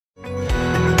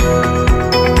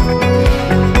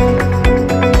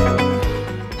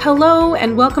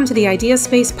and welcome to the Idea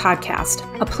Space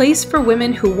podcast, a place for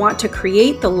women who want to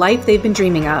create the life they've been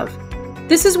dreaming of.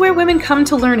 This is where women come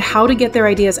to learn how to get their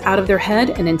ideas out of their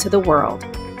head and into the world.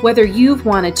 Whether you've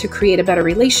wanted to create a better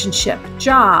relationship,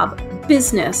 job,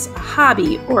 business, a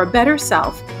hobby, or a better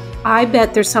self, I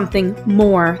bet there's something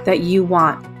more that you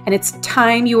want, and it's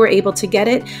time you were able to get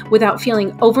it without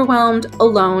feeling overwhelmed,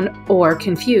 alone, or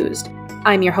confused.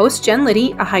 I'm your host, Jen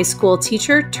Liddy, a high school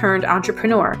teacher turned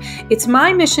entrepreneur. It's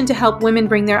my mission to help women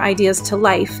bring their ideas to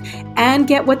life and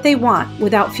get what they want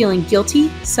without feeling guilty,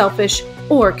 selfish,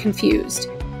 or confused.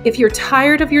 If you're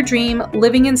tired of your dream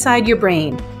living inside your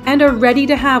brain and are ready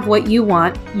to have what you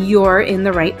want, you're in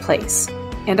the right place.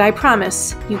 And I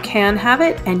promise you can have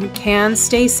it and you can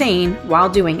stay sane while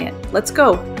doing it. Let's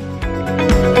go.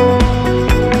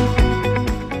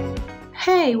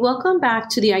 Hey, welcome back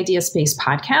to the Idea Space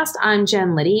podcast. I'm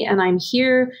Jen Liddy, and I'm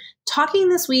here talking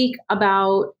this week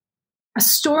about a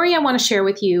story I want to share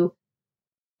with you.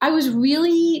 I was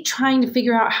really trying to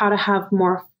figure out how to have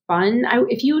more fun.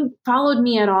 If you followed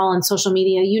me at all on social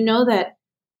media, you know that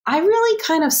I really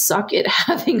kind of suck at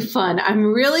having fun.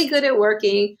 I'm really good at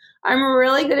working. I'm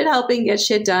really good at helping get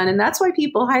shit done, and that's why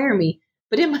people hire me.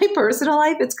 But in my personal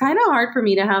life, it's kind of hard for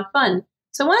me to have fun.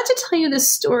 So I wanted to tell you this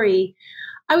story.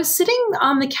 I was sitting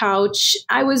on the couch.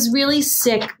 I was really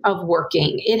sick of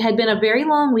working. It had been a very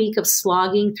long week of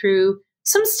slogging through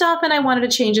some stuff, and I wanted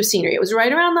a change of scenery. It was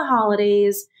right around the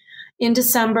holidays in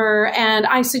December, and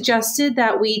I suggested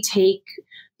that we take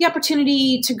the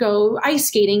opportunity to go ice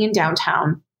skating in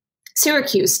downtown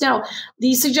Syracuse. Now,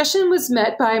 the suggestion was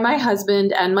met by my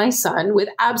husband and my son with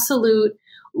absolute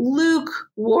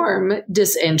lukewarm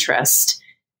disinterest.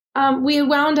 We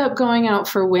wound up going out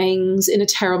for wings in a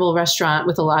terrible restaurant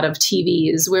with a lot of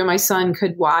TVs where my son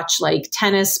could watch like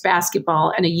tennis,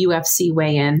 basketball, and a UFC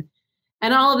weigh-in.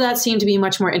 And all of that seemed to be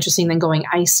much more interesting than going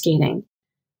ice skating.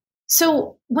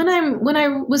 So when I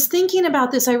was thinking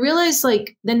about this, I realized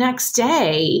like the next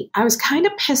day, I was kind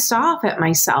of pissed off at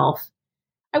myself.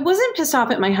 I wasn't pissed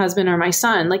off at my husband or my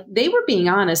son. Like they were being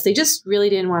honest. They just really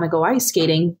didn't want to go ice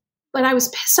skating. But I was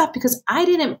pissed off because I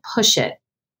didn't push it.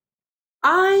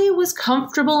 I was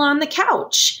comfortable on the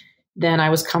couch. Then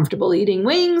I was comfortable eating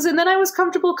wings. And then I was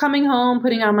comfortable coming home,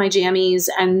 putting on my jammies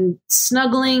and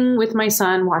snuggling with my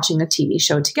son, watching a TV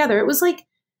show together. It was like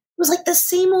the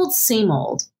same old, same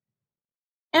old.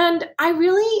 And I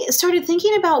really started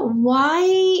thinking about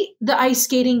why the ice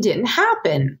skating didn't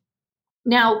happen.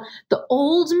 Now, the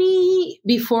old me,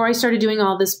 before I started doing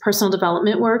all this personal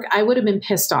development work, I would have been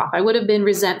pissed off. I would have been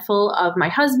resentful of my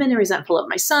husband and resentful of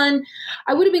my son.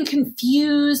 I would have been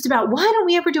confused about why don't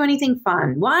we ever do anything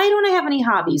fun? Why don't I have any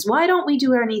hobbies? Why don't we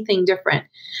do anything different?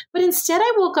 But instead,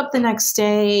 I woke up the next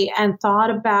day and thought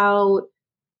about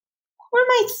what were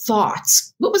my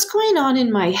thoughts? What was going on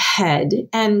in my head?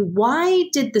 And why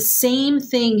did the same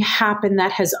thing happen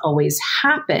that has always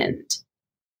happened?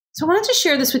 So I wanted to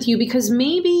share this with you because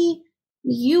maybe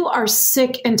you are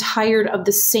sick and tired of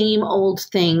the same old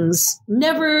things,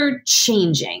 never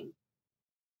changing.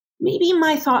 Maybe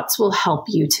my thoughts will help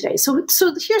you today. So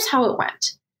here's how it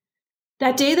went.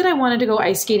 That day that I wanted to go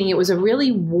ice skating, it was a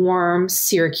really warm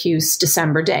Syracuse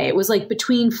December day. It was like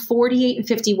between 48 and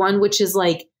 51, which is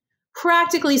like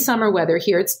practically summer weather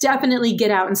here. It's definitely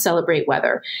get out and celebrate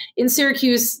weather. In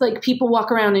Syracuse, like people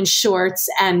walk around in shorts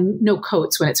and no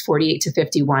coats when it's 48 to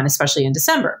 51, especially in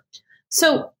December.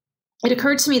 So it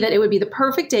occurred to me that it would be the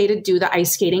perfect day to do the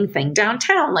ice skating thing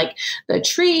downtown, like the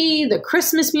tree, the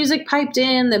Christmas music piped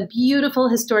in, the beautiful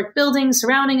historic buildings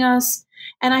surrounding us.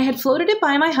 And I had floated it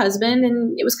by my husband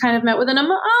and it was kind of met with an,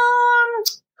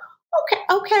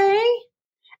 okay.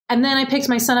 And then I picked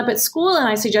my son up at school and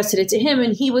I suggested it to him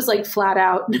and he was like flat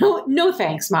out, no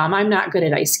thanks, Mom. I'm not good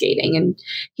at ice skating. And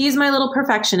he's my little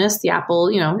perfectionist, the apple,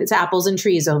 it's apples and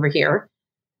trees over here.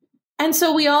 And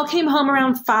so we all came home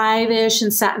around 5-ish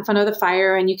and sat in front of the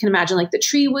fire. And you can imagine like the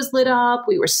tree was lit up.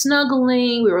 We were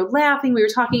snuggling, we were laughing, we were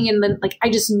talking. And then like, I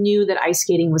just knew that ice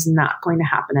skating was not going to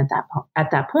happen at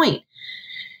that point.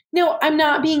 No, I'm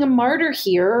not being a martyr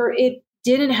here. It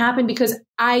didn't happen because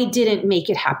I didn't make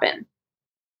it happen.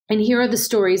 And here are the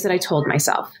stories that I told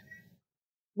myself.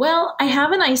 Well, I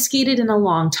haven't ice skated in a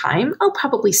long time. I'll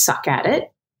probably suck at it.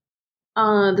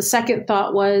 The second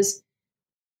thought was,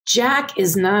 Jack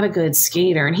is not a good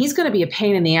skater, and he's going to be a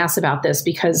pain in the ass about this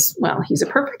because, well, he's a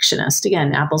perfectionist.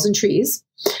 Again, apples and trees.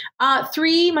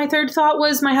 3, my third thought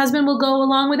was, my husband will go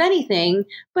along with anything,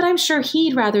 but I'm sure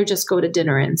he'd rather just go to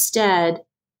dinner instead.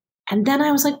 And then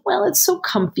I was like, well, it's so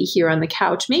comfy here on the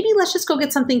couch. Maybe let's just go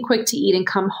get something quick to eat and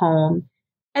come home.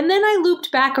 And then I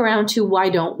looped back around to why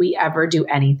don't we ever do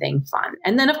anything fun?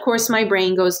 And then, of course, my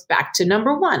brain goes back to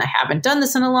number one. I haven't done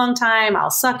this in a long time. I'll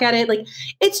suck at it. Like,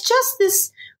 it's just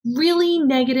this really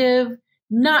negative,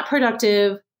 not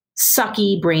productive,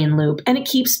 sucky brain loop. And it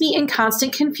keeps me in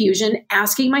constant confusion,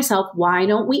 asking myself, why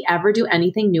don't we ever do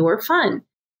anything new or fun?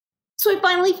 So I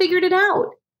finally figured it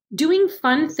out. Doing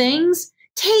fun things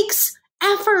takes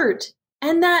effort,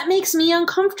 and that makes me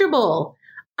uncomfortable.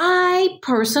 I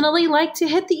personally like to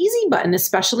hit the easy button,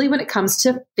 especially when it comes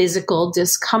to physical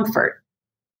discomfort.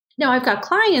 Now, I've got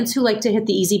clients who like to hit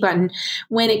the easy button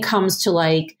when it comes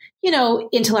to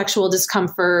intellectual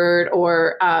discomfort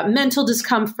or mental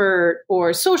discomfort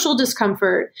or social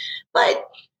discomfort. But,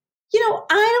 I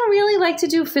don't really like to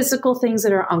do physical things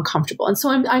that are uncomfortable. And so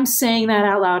I'm saying that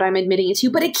out loud. I'm admitting it to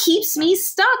you, but it keeps me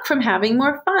stuck from having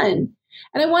more fun.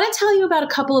 And I want to tell you about a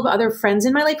couple of other friends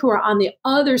in my life who are on the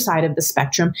other side of the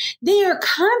spectrum. They are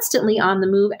constantly on the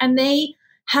move and they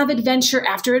have adventure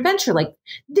after adventure. Like,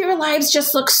 their lives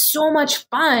just look so much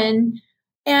fun.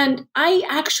 And I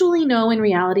actually know in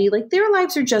reality, like, their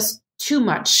lives are just too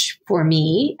much for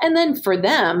me. And then for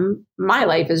them, my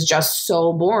life is just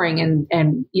so boring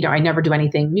and I never do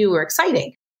anything new or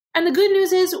exciting. And the good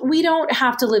news is we don't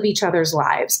have to live each other's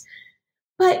lives.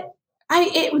 But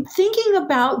thinking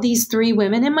about these three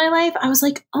women in my life, I was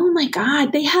like, oh my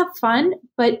God, they have fun,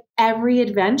 but every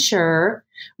adventure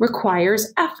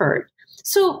requires effort.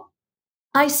 So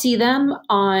I see them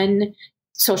on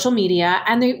social media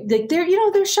and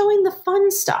they're showing the fun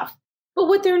stuff. But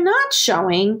what they're not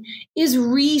showing is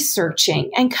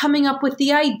researching and coming up with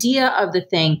the idea of the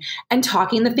thing and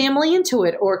talking the family into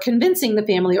it or convincing the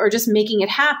family or just making it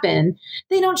happen.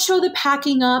 They don't show the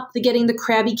packing up, the getting the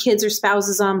crabby kids or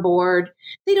spouses on board.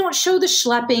 They don't show the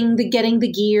schlepping, the getting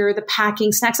the gear, the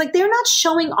packing snacks. Like, they're not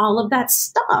showing all of that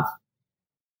stuff.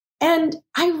 And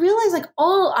I realize, like,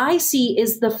 all I see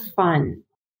is the fun.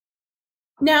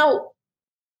 Now,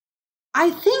 I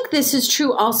think this is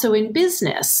true also in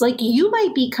business. Like, you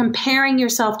might be comparing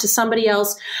yourself to somebody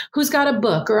else who's got a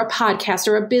book or a podcast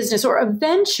or a business or a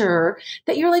venture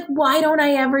that you're like, why don't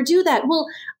I ever do that? Well,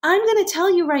 I'm going to tell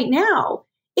you right now,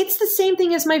 it's the same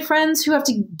thing as my friends who have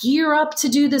to gear up to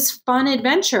do this fun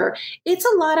adventure. It's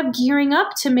a lot of gearing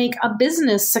up to make a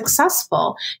business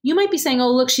successful. You might be saying,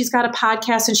 oh, look, she's got a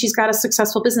podcast and she's got a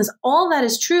successful business. All that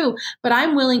is true, but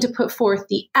I'm willing to put forth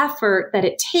the effort that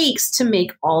it takes to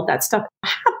make all of that stuff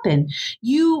happen.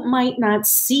 You might not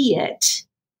see it,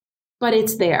 but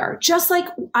it's there. Just like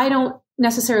I don't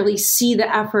necessarily see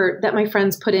the effort that my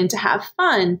friends put in to have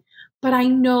fun, but I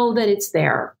know that it's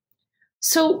there.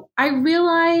 So I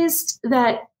realized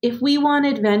that if we want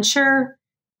adventure,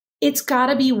 it's got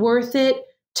to be worth it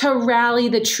to rally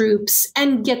the troops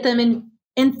and get them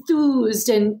enthused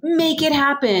and make it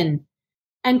happen.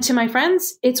 And to my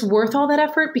friends, it's worth all that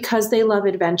effort because they love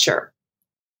adventure.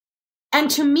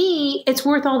 And to me, it's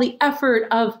worth all the effort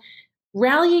of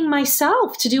rallying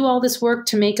myself to do all this work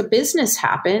to make a business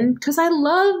happen because I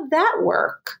love that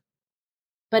work.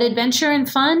 But adventure and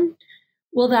fun,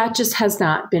 well, that just has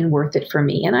not been worth it for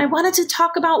me. And I wanted to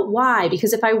talk about why,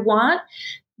 because if I want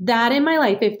that in my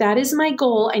life, if that is my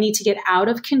goal, I need to get out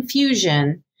of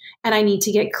confusion and I need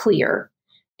to get clear.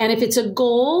 And if it's a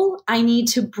goal, I need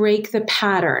to break the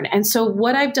pattern. And so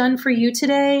what I've done for you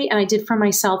today, and I did for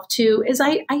myself too, is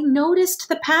I noticed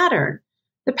the pattern.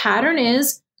 The pattern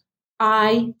is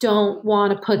I don't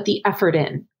want to put the effort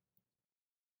in.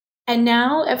 And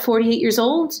now at 48 years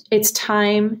old, it's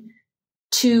time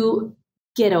to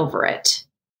get over it.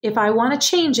 If I want to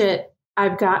change it,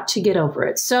 I've got to get over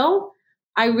it. So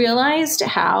I realized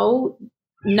how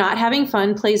not having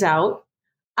fun plays out.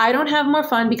 I don't have more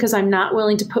fun because I'm not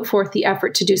willing to put forth the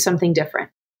effort to do something different.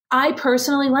 I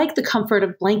personally like the comfort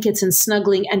of blankets and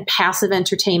snuggling and passive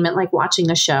entertainment like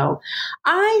watching a show.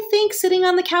 I think sitting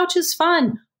on the couch is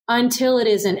fun until it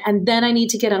isn't. And then I need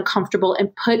to get uncomfortable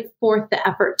and put forth the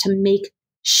effort to make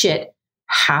shit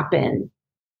happen.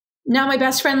 Now, my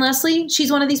best friend, Leslie,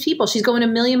 she's one of these people. She's going a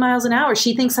million miles an hour.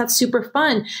 She thinks that's super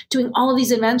fun, doing all of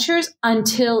these adventures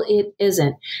until it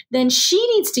isn't. Then she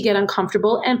needs to get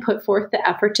uncomfortable and put forth the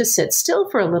effort to sit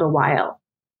still for a little while.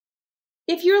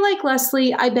 If you're like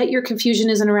Leslie, I bet your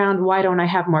confusion isn't around, why don't I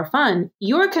have more fun?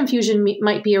 Your confusion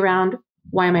might be around,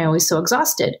 why am I always so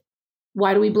exhausted?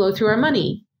 Why do we blow through our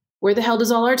money? Where the hell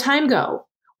does all our time go?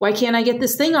 Why can't I get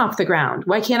this thing off the ground?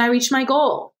 Why can't I reach my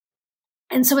goal?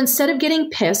 And so instead of getting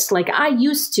pissed like I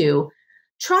used to,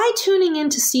 try tuning in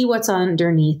to see what's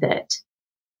underneath it.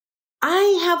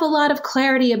 I have a lot of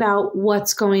clarity about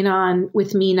what's going on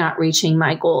with me not reaching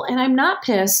my goal. And I'm not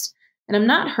pissed and I'm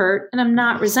not hurt and I'm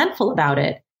not resentful about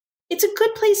it. it's a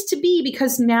good place to be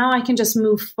because now I can just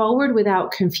move forward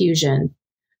without confusion.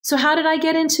 So how did I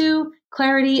get into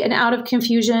clarity and out of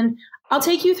confusion? I'll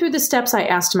take you through the steps I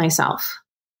asked myself.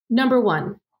 Number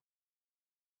 1,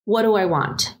 what do I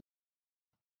want?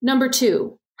 Number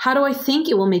 2, how do I think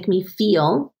it will make me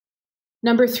feel?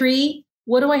 Number 3,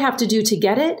 what do I have to do to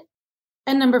get it?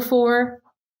 And number 4,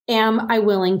 am I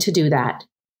willing to do that?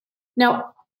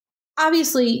 Now,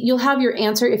 obviously, you'll have your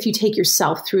answer if you take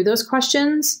yourself through those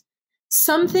questions.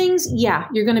 Some things, yeah,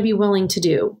 you're going to be willing to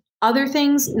do. Other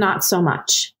things, not so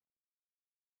much.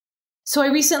 So I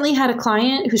recently had a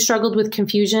client who struggled with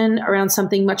confusion around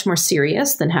something much more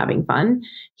serious than having fun.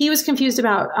 He was confused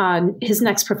about his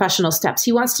next professional steps.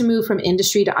 He wants to move from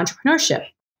industry to entrepreneurship.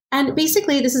 And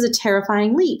basically, this is a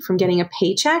terrifying leap from getting a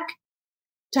paycheck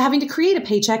to having to create a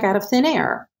paycheck out of thin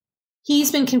air.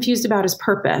 He's been confused about his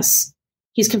purpose.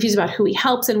 He's confused about who he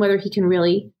helps and whether he can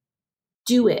really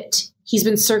do it. He's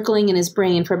been circling in his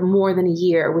brain for more than a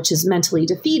year, which is mentally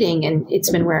defeating, and it's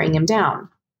been wearing him down.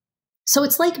 So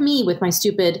it's like me with my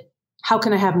stupid, how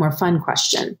can I have more fun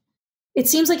question? It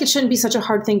seems like it shouldn't be such a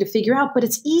hard thing to figure out, but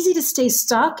it's easy to stay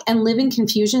stuck and live in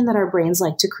confusion that our brains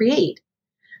like to create.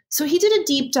 So he did a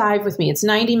deep dive with me. It's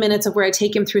 90 minutes of where I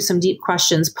take him through some deep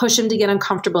questions, push him to get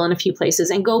uncomfortable in a few places,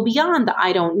 and go beyond the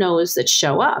I don't knows that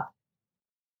show up.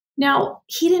 Now,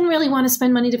 he didn't really want to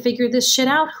spend money to figure this shit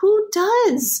out. Who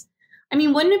does? I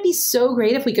mean, wouldn't it be so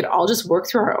great if we could all just work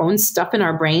through our own stuff in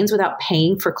our brains without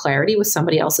paying for clarity with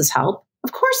somebody else's help?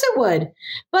 Of course it would.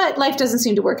 But life doesn't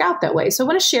seem to work out that way. So I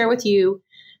want to share with you,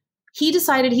 he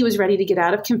decided he was ready to get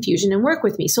out of confusion and work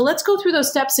with me. So let's go through those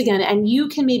steps again, and you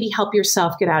can maybe help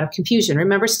yourself get out of confusion.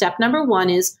 Remember, step number 1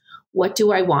 is, what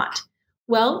do I want?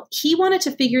 Well, he wanted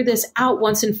to figure this out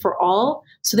once and for all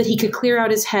so that he could clear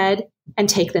out his head and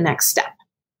take the next step.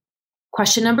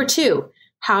 Question number 2,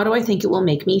 how do I think it will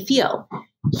make me feel?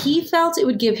 He felt it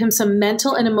would give him some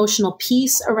mental and emotional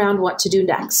peace around what to do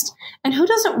next. And who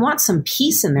doesn't want some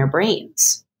peace in their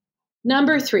brains?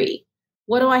 Number 3,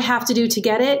 what do I have to do to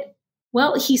get it?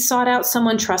 Well, he sought out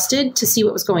someone trusted to see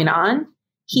what was going on.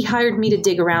 He hired me to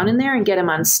dig around in there and get him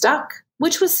unstuck,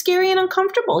 which was scary and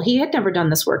uncomfortable. He had never done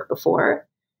this work before.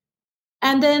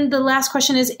 And then the last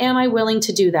question is, am I willing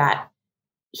to do that?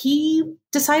 He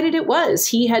decided it was.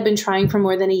 He had been trying for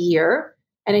more than a year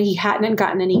and he hadn't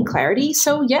gotten any clarity.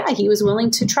 So yeah, he was willing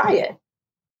to try it.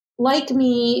 Like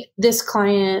me, this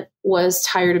client was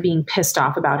tired of being pissed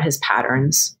off about his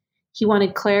patterns. He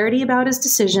wanted clarity about his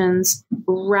decisions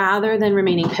rather than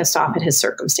remaining pissed off at his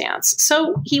circumstance.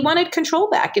 So he wanted control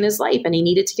back in his life and he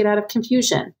needed to get out of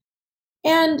confusion.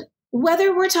 And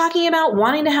whether we're talking about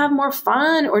wanting to have more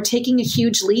fun or taking a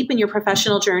huge leap in your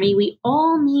professional journey, we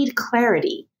all need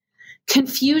clarity.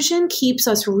 Confusion keeps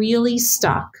us really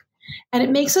stuck. And it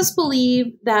makes us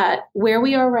believe that where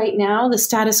we are right now, the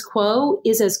status quo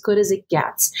is as good as it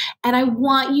gets. And I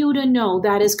want you to know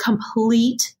that is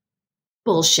complete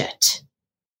bullshit.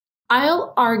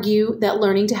 I'll argue that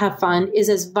learning to have fun is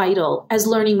as vital as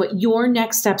learning what your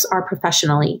next steps are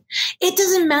professionally. It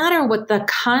doesn't matter what the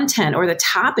content or the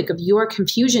topic of your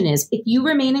confusion is. If you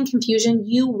remain in confusion,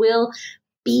 you will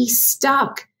be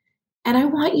stuck. And I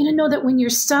want you to know that when you're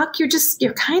stuck,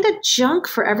 you're kind of junk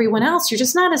for everyone else. You're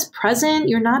just not as present.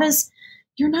 You're not as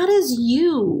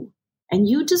you, and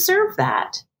you deserve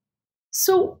that.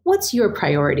 So what's your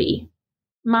priority?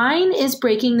 Mine is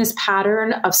breaking this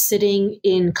pattern of sitting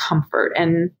in comfort.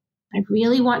 And I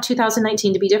really want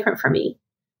 2019 to be different for me.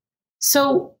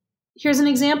 So here's an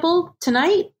example.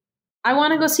 Tonight, I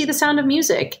want to go see The Sound of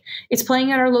Music. It's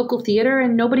playing at our local theater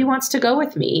and nobody wants to go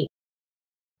with me.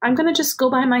 I'm going to just go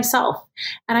by myself.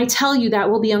 And I tell you that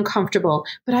will be uncomfortable,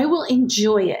 but I will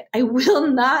enjoy it. I will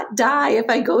not die if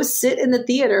I go sit in the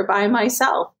theater by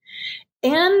myself.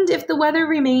 And if the weather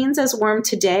remains as warm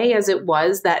today as it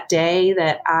was that day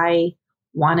that I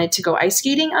wanted to go ice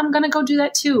skating, I'm going to go do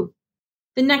that too.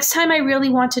 The next time I really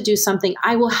want to do something,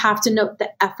 I will have to note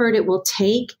the effort it will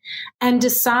take and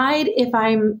decide if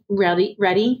I'm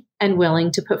ready and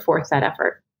willing to put forth that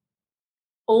effort.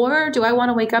 Or do I want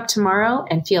to wake up tomorrow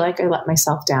and feel like I let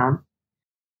myself down?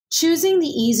 Choosing the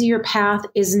easier path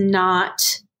is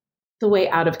not the way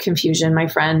out of confusion, my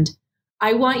friend.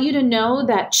 I want you to know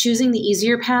that choosing the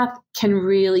easier path can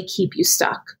really keep you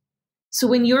stuck. So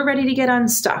when you're ready to get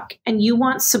unstuck and you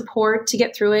want support to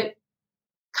get through it,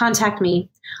 contact me.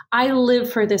 I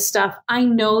live for this stuff. I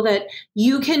know that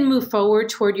you can move forward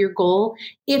toward your goal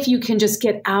if you can just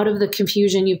get out of the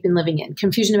confusion you've been living in.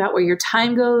 Confusion about where your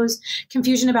time goes,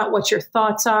 confusion about what your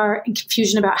thoughts are, and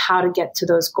confusion about how to get to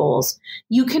those goals.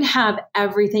 You can have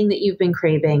everything that you've been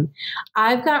craving.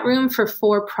 I've got room for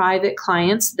 4 private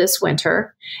clients this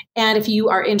winter. And if you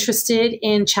are interested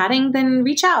in chatting, then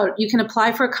reach out. You can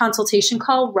apply for a consultation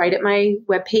call right at my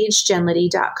webpage,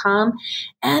 jenliddy.com.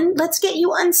 And let's get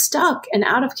you unstuck and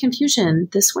out of confusion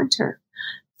this winter.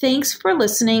 Thanks for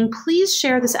listening. Please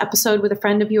share this episode with a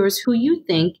friend of yours who you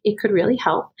think it could really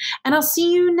help. And I'll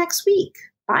see you next week.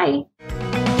 Bye.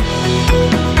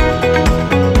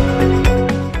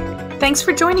 Thanks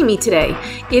for joining me today.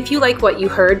 If you like what you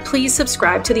heard, please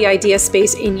subscribe to the Idea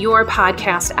Space in your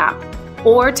podcast app.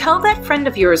 Or tell that friend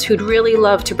of yours who'd really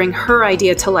love to bring her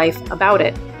idea to life about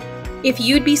it. If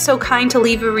you'd be so kind to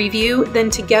leave a review,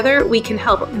 then together we can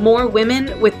help more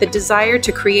women with the desire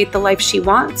to create the life she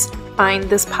wants find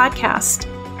this podcast.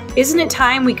 Isn't it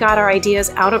time we got our ideas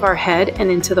out of our head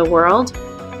and into the world?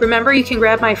 Remember, you can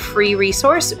grab my free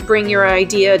resource, Bring Your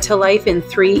Idea to Life in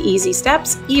 3 Easy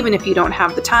Steps, even if you don't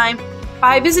have the time,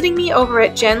 by visiting me over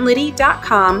at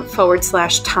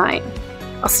jenliddy.com/time.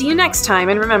 I'll see you next time,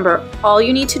 and remember, all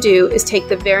you need to do is take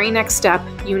the very next step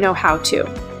you know how to.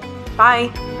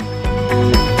 Bye.